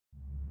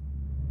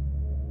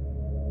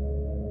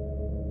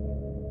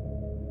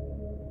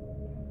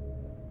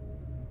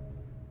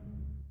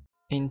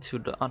into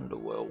the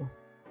underworld.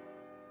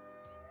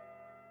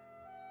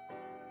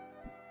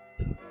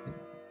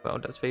 Well,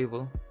 that's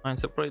favorable. I'm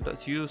surprised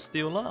that you're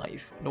still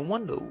alive. No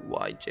wonder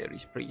why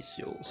Jerry's praised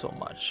you so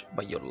much.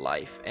 But your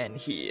life and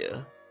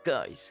here.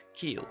 Guys,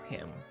 kill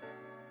him.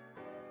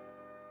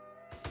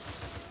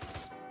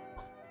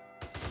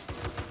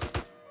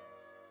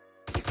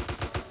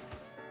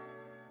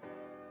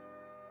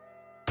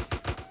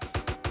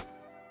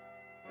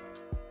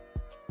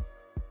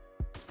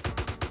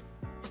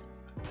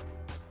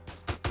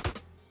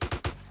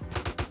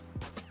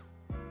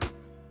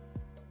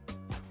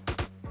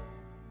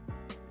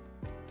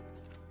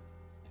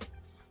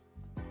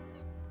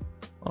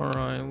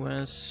 Alright,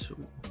 where's...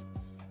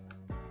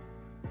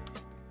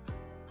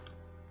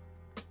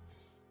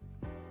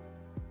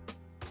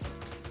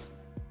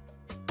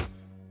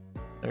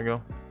 There you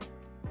go.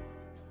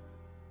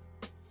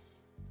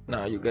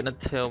 Now you're gonna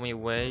tell me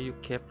where you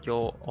kept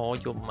all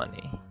your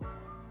money.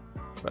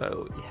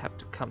 Well, you have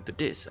to come to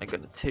this. I'm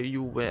gonna tell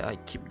you where I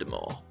keep them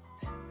all.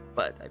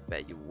 But I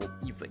bet you won't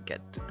even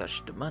get to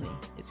touch the money.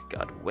 It's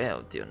got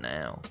well till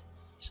now.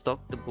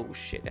 Stop the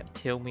bullshit and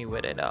tell me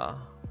where they are.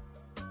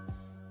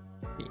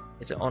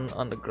 It's on the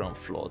underground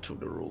floor through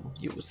the room.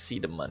 You will see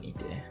the money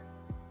there.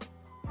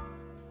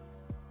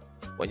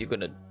 What you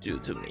gonna do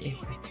to me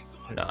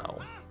now?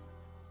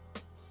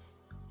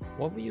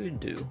 What will you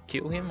do?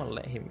 Kill him or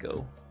let him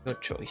go? Your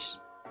choice.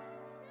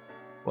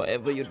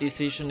 Whatever your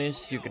decision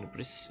is, you're gonna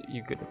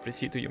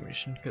proceed to your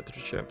mission. Get to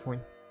the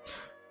checkpoint.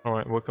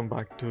 Alright, welcome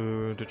back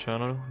to the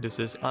channel. This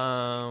is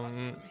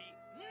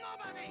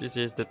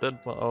the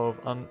third part of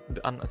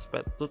the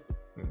unexpected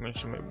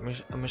mission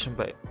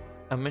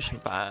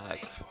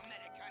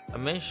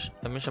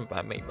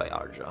pack made by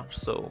Arejai.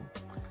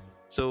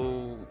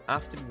 So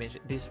after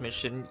this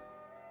mission,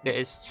 there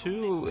is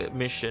two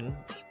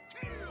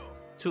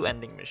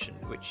ending mission,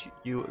 which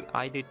you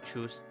either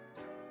choose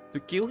to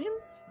kill him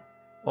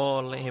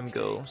or let him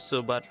go.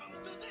 So, but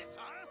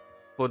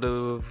for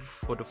the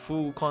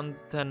full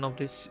content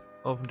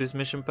of this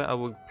mission pack, I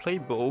will play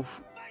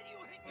both.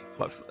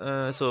 But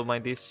so my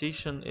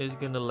decision is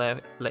gonna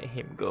let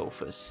him go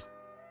first.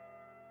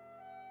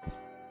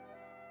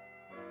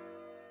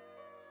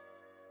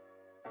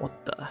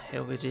 What the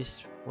hell is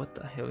this? What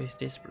the hell is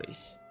this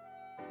place?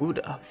 Who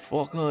the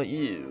fuck are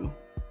you?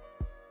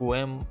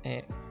 Whoever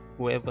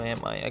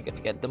am I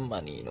gonna get the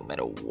money no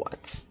matter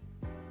what.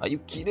 Are you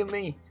kidding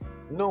me?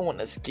 No one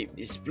escaped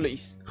this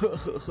place.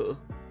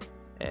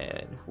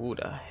 And who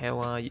the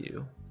hell are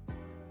you?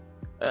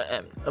 I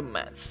am a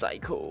mad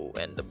psycho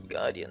and the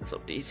guardians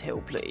of this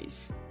hell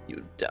place.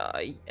 You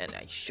die and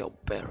I shall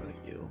bury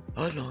you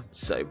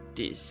alongside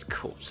these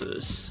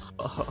corpses.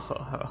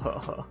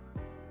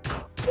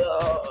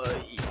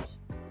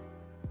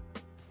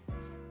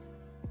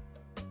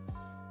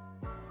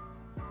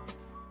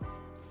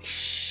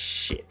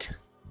 Shit.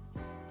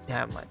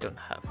 Damn, I don't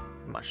have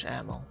much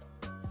ammo.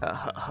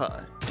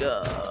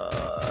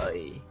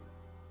 Die.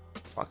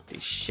 Fuck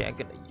this shit, I'm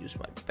gonna use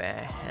my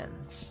bare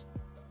hands.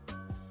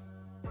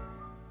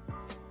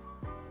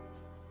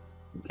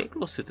 Get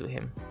closer to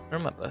him.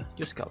 Remember,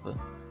 use cover.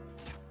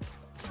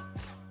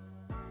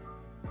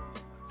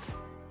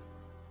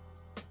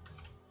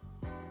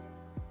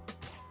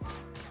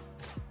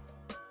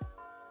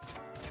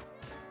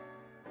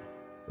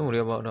 Don't worry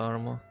about the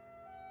armor.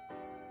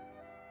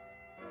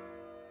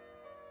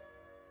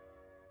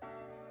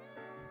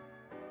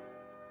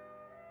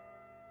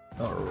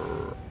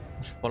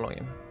 Follow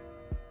him.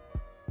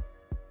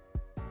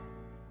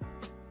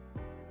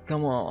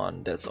 Come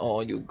on, that's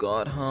all you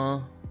got,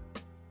 huh?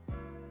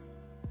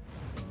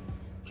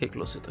 Get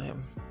closer to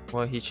him.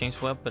 Well, he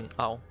changed weapon.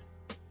 Ow.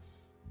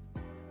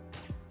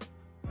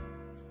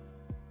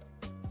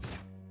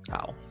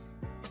 Ow.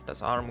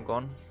 That's arm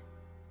gone.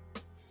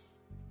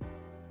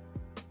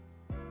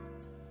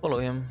 Follow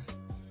him.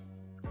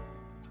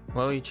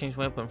 Well, he changed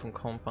weapon from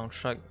compound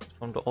shot,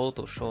 from the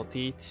auto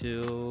shorty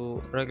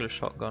to regular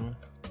shotgun.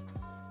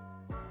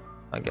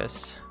 I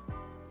guess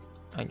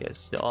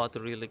the auto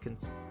really can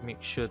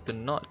make sure to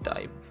not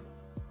die,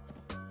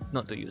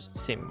 not to use the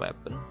same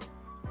weapon.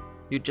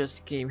 You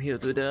just came here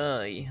to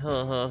die.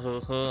 Ha ha ha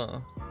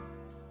ha.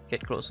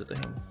 Get closer to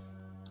him.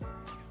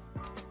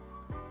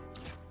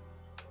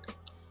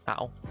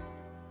 Ow.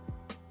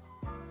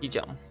 He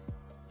jumped.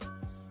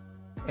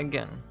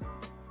 Again.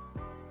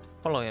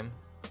 Follow him.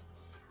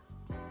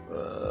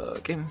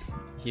 Okay,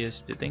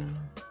 here's the thing.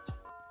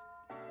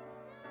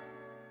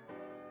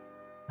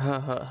 Ha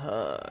ha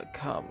ha,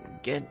 come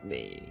get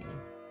me.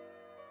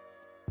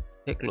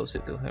 Get closer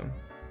to him.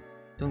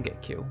 Don't get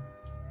killed.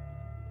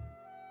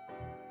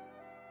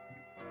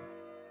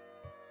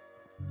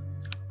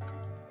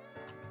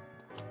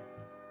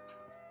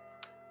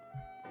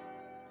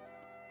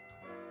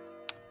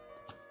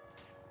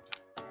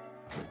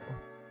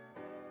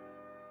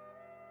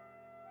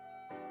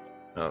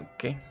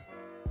 Okay.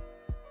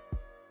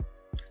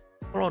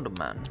 Follow the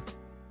man.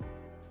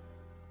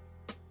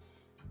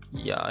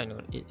 Yeah, I know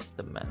it's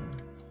the man.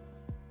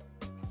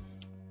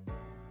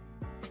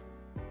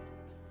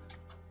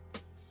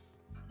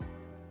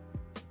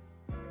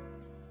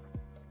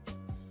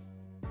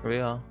 We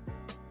are.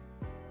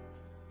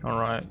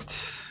 Alright.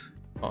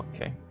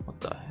 Okay, what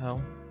the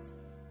hell?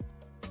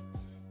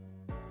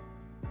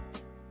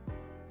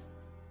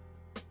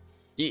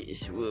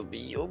 This will be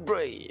your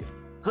grave.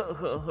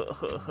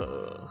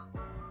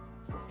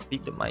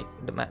 Beat the mic,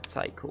 the mad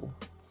cycle.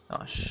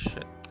 Oh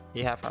shit.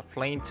 You have a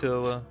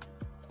flamethrower.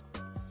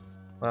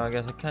 Well, I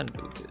guess I can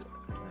do this.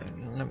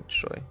 Let me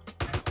try.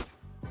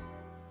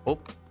 Oh.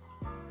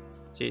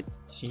 She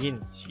in.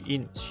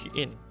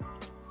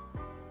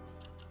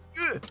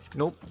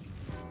 Nope.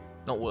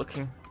 Not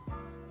working.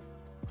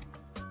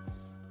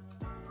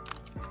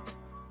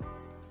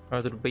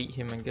 Rather beat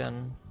him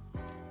again.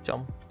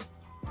 Jump.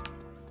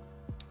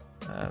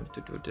 I have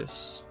to do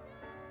this.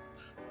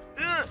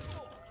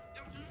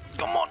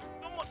 Come on.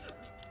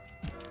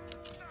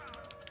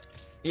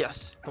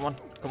 Yes, come on.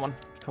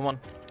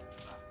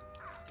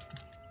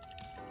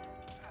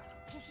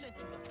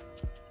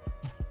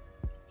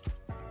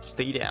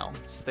 Stay down.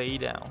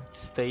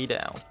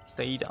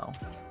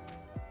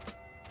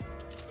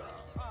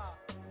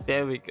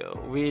 There we go,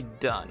 we're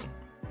done.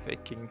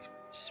 Fucking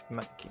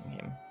smacking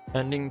him.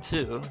 Ending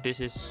 2.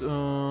 This is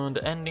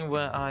the ending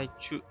where I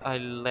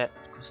let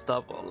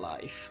Gustavo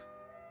alive.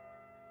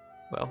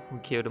 Well, we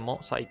killed the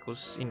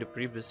motorcycles in the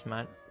previous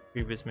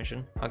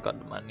mission. I got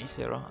the money,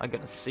 Sara. I'm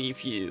gonna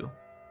save you.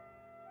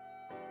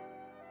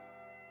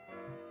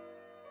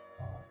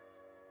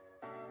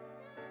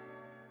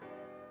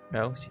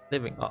 No, she's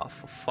living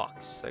off, for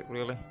fuck's sake,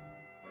 really.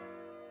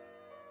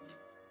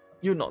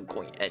 You're not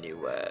going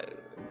anywhere,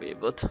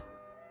 baby.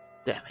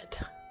 Damn it.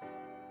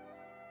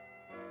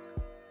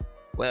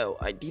 Well,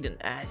 I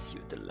didn't ask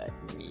you to let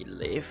me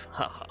live.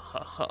 Ha ha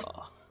ha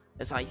ha.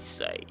 As I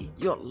say,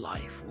 your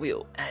life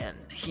will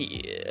end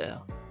here.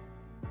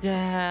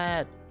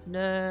 Dad,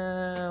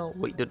 no.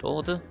 Wait, the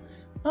daughter?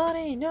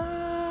 Honey,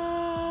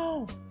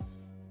 no.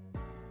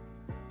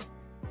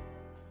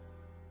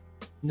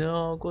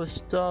 No,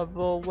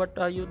 Gustavo, what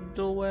are you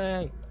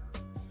doing?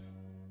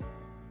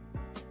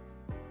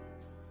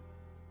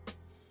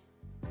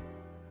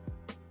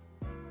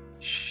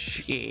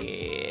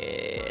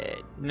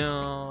 Shit.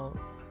 No.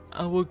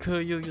 I will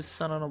kill you, you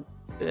son of a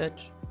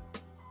bitch.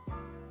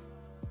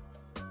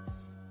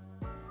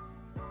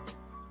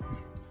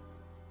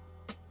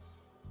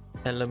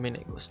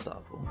 Eliminate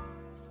Gustavo.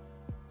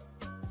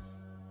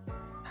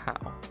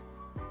 How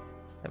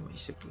am I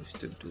supposed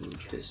to do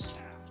this?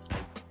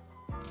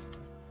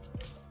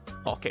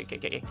 Okay.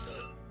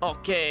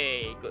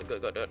 Okay, good.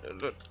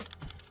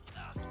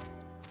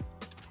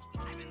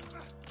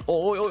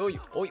 Oi.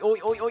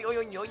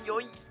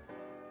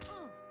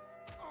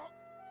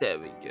 There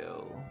we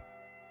go.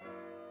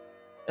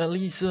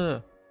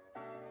 Elisa.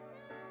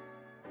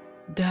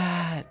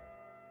 Dad.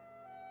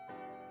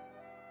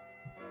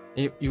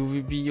 You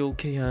will be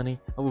okay, honey.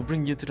 I will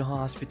bring you to the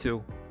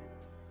hospital.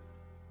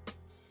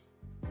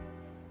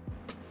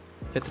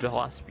 Head to the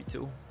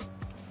hospital.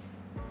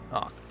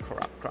 Ah,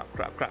 crap.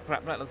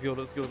 Let's go.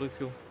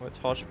 Which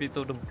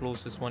hospital? The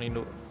closest one in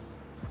the.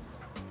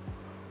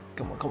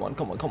 Come on.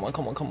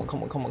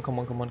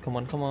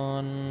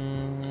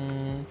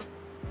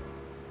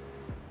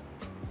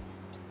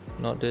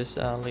 Not this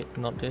alley,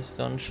 not this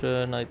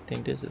junction. I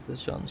think this is the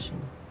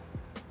junction.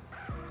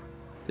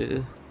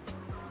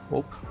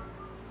 Whoop.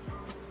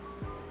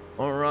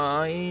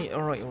 Alright.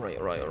 There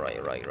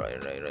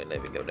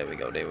we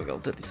go.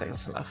 30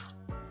 seconds left.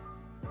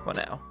 For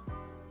now.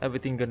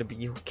 Everything gonna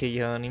be okay,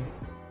 honey.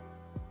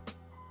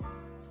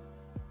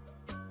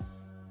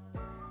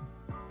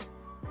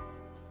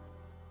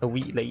 A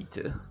week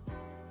later.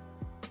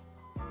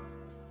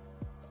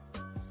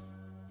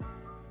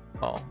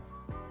 Oh.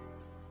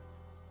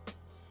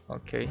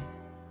 Okay.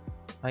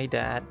 Hi,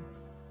 Dad.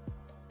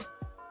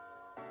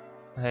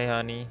 Hey,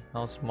 honey.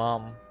 How's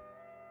Mom?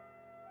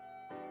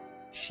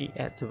 She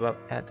at the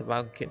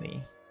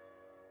balcony.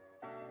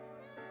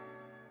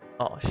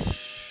 Oh,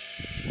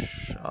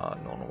 I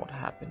don't know what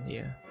happened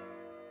here.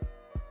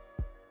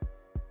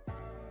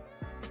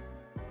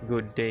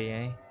 Good day,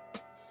 eh?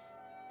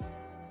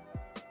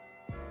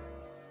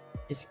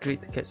 It's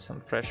great to get some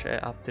fresh air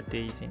after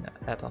days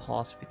at a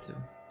hospital.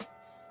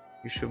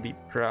 You should be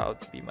proud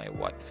to be my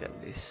wife,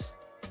 Phyllis.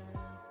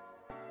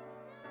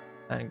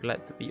 I'm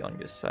glad to be on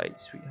your side,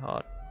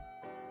 sweetheart.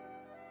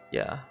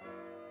 Yeah,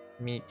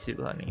 me too,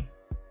 honey.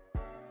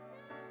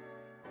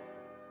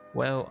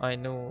 Well, I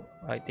know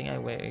where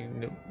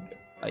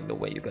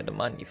you got the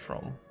money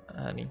from,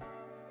 honey.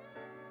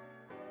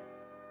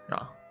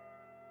 Nah.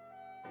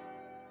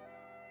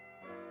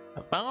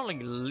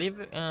 Apparently,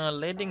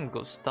 letting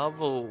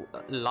Gustavo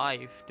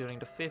alive during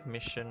the 5th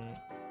mission,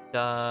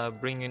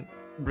 bring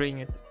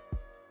it.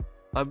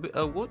 I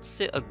would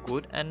say a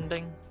good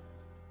ending,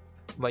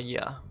 but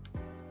yeah,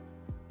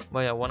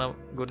 I want a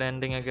good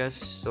ending, I guess.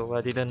 So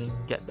I didn't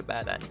get the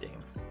bad ending,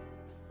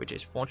 which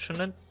is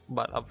fortunate,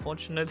 but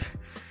unfortunate,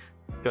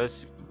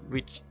 because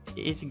which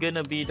is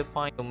gonna be the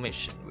final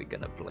mission we're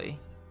gonna play.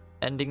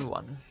 Ending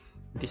 1.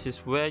 This is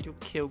where you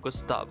kill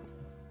Gustavo.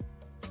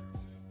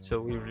 So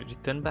we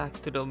return back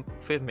to the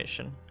 5th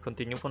mission.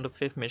 Continue from the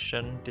 5th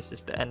mission. This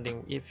is the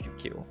ending if you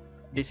kill.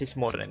 This is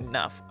more than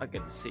enough. I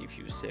can save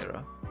you,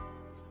 Sara.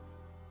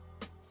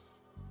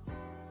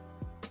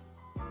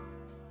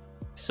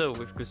 So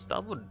if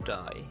Gustavo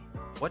die,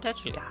 what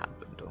actually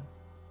happened though?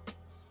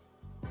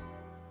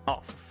 Oh,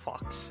 for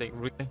fuck's sake,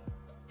 really?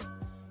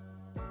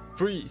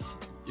 Freeze!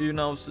 You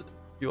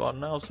are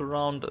now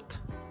surrounded.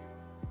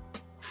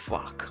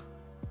 Fuck.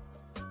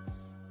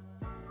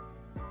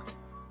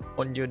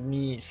 On your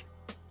knees,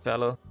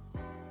 fella.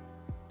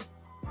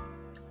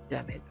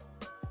 Damn it.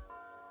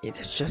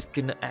 It's just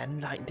gonna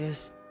end like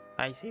this.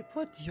 I say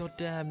put your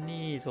damn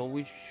knees or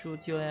we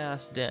shoot your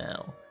ass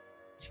down.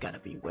 It's gonna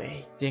be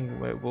waiting,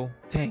 Werewolf.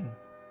 Dang.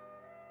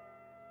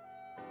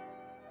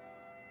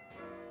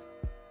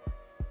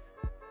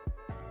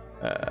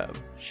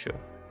 Sure.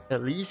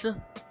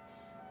 Elisa?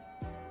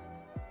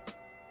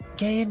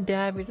 Okay, and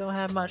Dad, we don't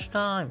have much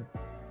time.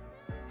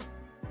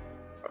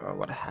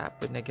 What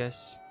happened, I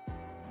guess?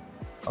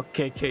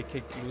 Okay,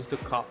 use the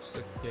cops.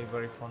 Okay,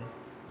 very fun.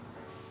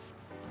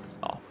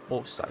 Oh,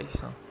 both sides,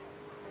 huh?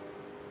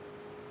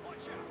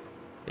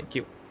 Thank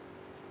you.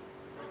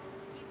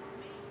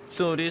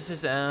 So this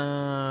is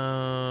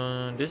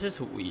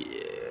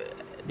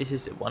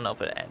one of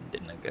the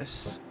ending, I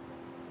guess.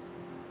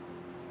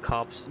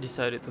 Cops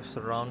decided to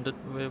surround it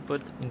with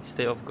it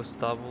instead of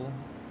Gustavo.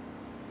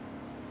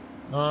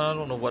 I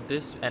don't know what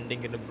this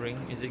ending gonna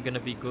bring. Is it gonna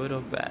be good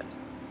or bad?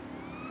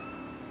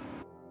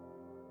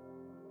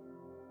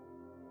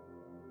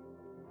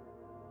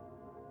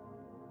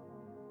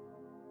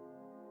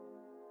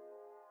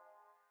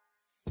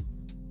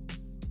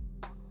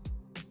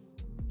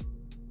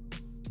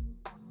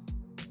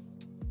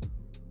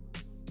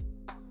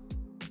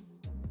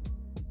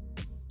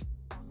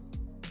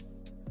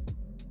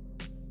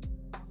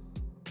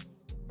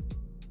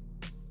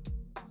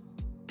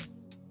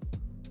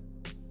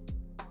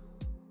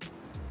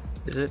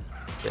 Is it?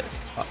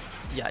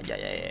 Yeah.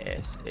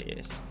 Yes.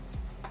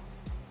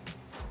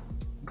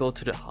 Go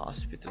to the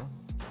hospital.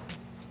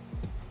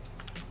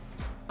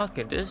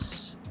 Okay,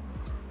 this.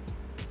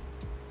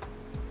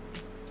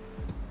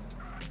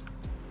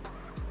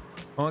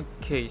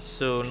 Okay,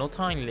 so no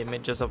time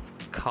limit, just have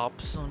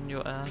cops on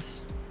your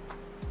ass.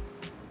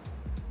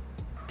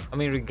 I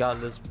mean,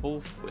 regardless,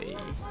 both way.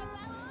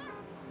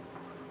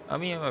 I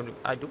mean,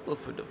 I do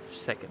prefer the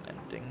second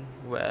ending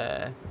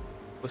where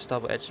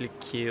Gustavo actually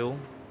kill.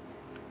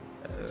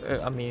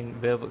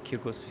 Velvet kill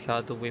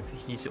Gustavo with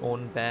his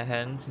own bare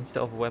hands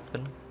instead of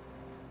weapon.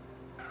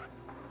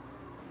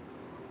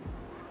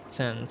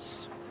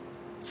 Since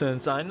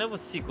I never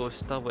see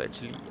Gustavo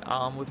actually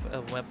armed with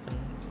a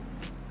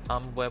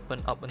armed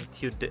weapon up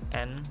until the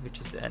end, which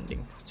is the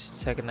ending,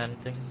 second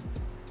ending.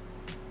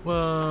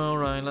 Well,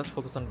 alright, let's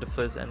focus on the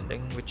first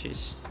ending, which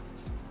is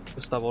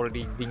Gustavo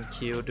already being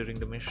killed during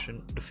the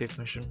mission, the 5th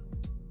mission.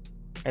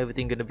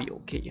 Everything gonna be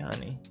okay,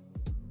 honey.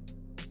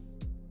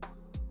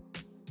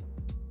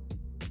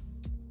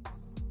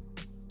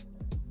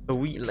 A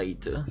week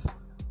later.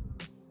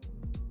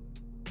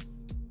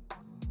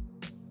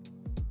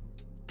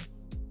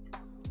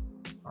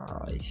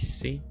 I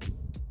see.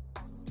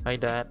 Hi,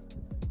 Dad.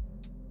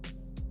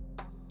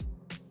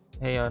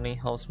 Hey, honey,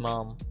 how's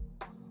Mom?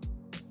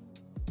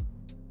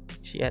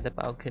 She at the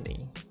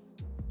balcony.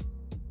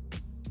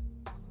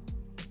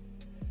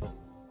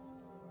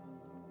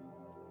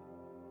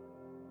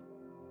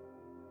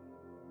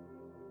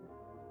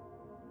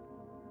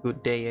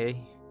 Good day, eh?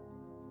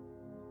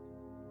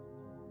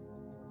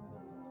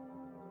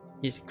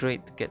 It's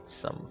great to get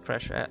some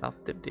fresh air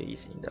after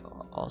days in the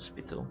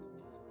hospital.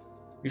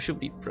 You should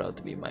be proud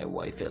to be my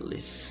wife at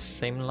least.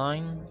 Same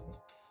line?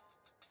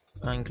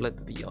 I'm glad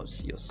to be on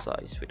your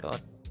side,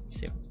 sweetheart.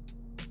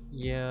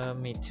 Yeah,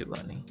 me too,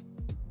 honey.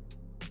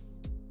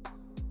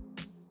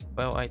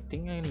 Well, I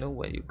think I know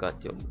where you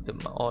got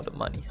all the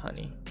money,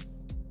 honey.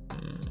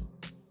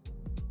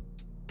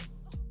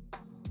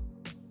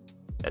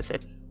 That's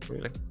it,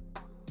 really.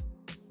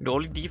 The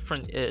only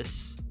difference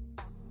is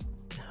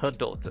her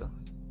daughter.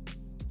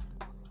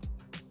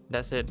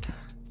 That's it.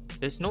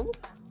 There's no,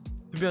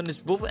 to be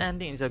honest, both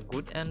ending is a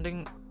good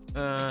ending,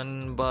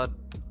 but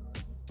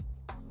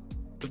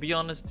to be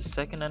honest, the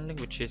second ending,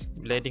 which is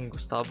letting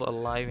Gustavo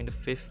alive in the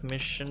 5th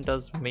mission,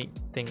 does make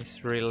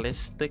things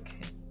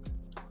realistic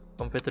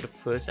compared to the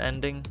first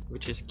ending,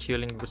 which is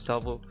killing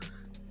Gustavo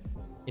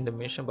in the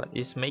mission. But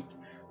it's make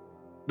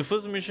the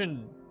first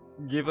mission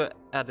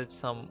added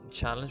some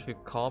challenge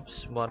with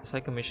cops, but the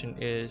second mission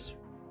is,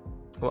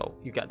 well,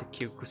 you got to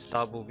kill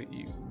Gustavo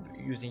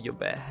using your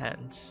bare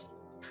hands.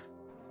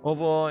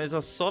 Overall, it's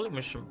a solid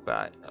mission,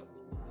 but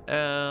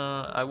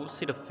I would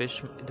say the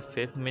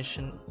 5th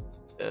mission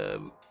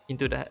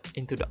into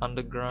the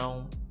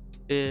underground,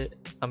 the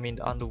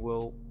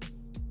underworld,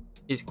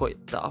 is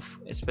quite tough,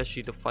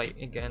 especially the fight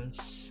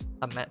against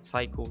a mad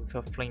psycho with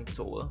a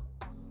flamethrower.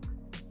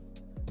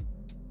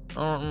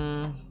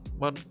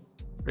 But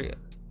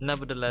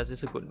nevertheless,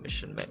 it's a good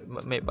mission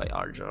made by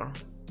Arejai.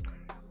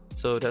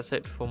 So that's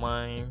it for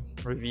my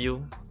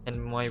review and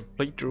my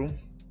playthrough.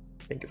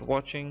 Thank you for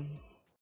watching.